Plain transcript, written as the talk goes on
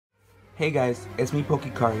Hey guys, it's me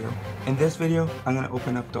Pokecario. In this video, I'm going to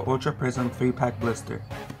open up the Ultra Prism 3-pack blister.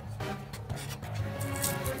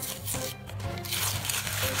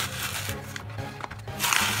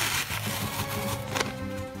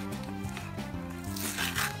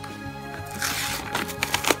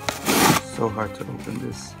 So hard to open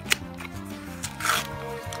this.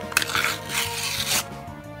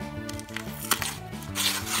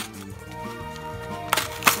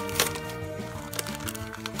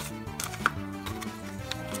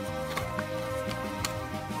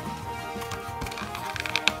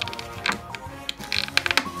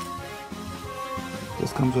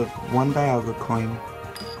 This comes with one Dialga coin,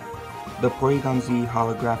 the Porygon Z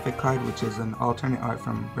holographic card, which is an alternate art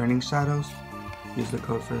from Burning Shadows. Use the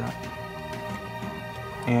code for that.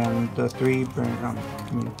 And the three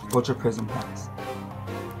Ultra Prism packs.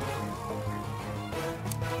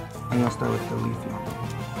 I'm gonna start with the Leafy one.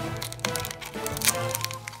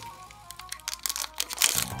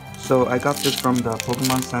 So I got this from the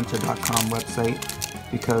PokemonCenter.com website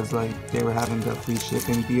because they were having the free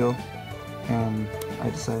shipping deal, and I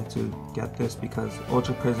decided to get this because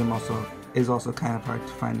Ultra Prism is also kind of hard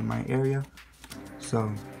to find in my area,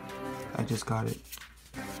 so I just got it.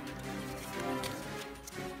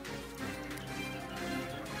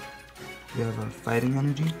 We have a Fighting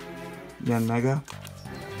Energy, Yanmega,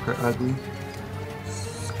 Ugly,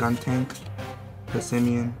 Skuntank,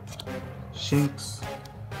 Passimian, Shinx,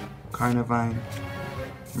 Carnivine,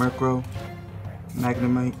 Murkrow,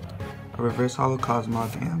 Magnemite, a Reverse Holo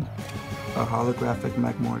Cosmog, and a holographic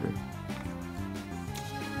Magmortar.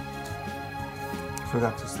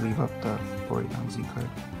 Forgot to sleeve up the Porygon Z card.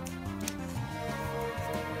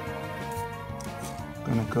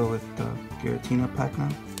 Gonna go with the Giratina pack now.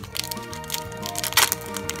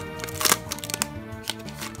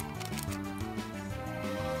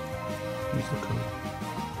 Use the code.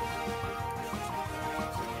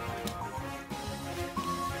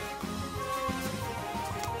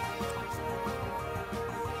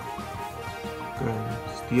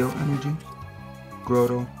 Steel Energy,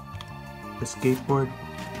 Grotto, the Skateboard,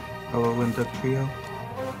 Alolan Ductrio,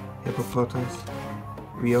 Hippopotas,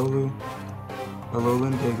 Riolu,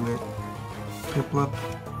 Alolan Diglett, Piplup,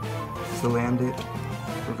 Salandit,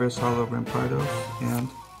 Reverse Holo Rampardos, and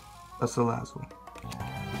a Salazzle.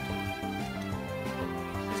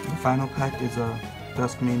 The final pack is a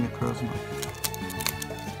Duskmane Necrozma.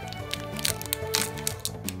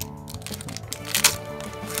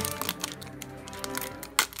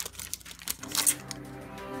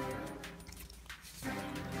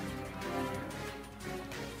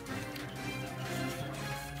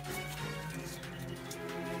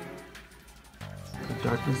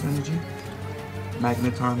 Darkness Energy,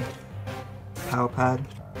 Magneton, Palpad,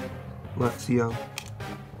 Luxio,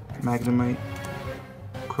 Magnemite,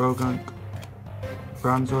 Krogunk,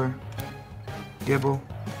 Bronzor, Gibble,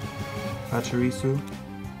 Pachirisu,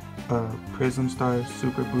 a Prism Star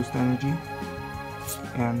Super Boost Energy,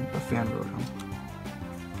 and a Fanrotom.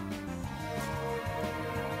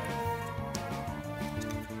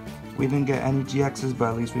 We didn't get any GXs, but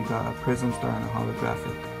at least we got a Prism Star and a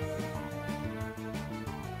holographic.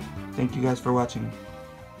 Thank you guys for watching.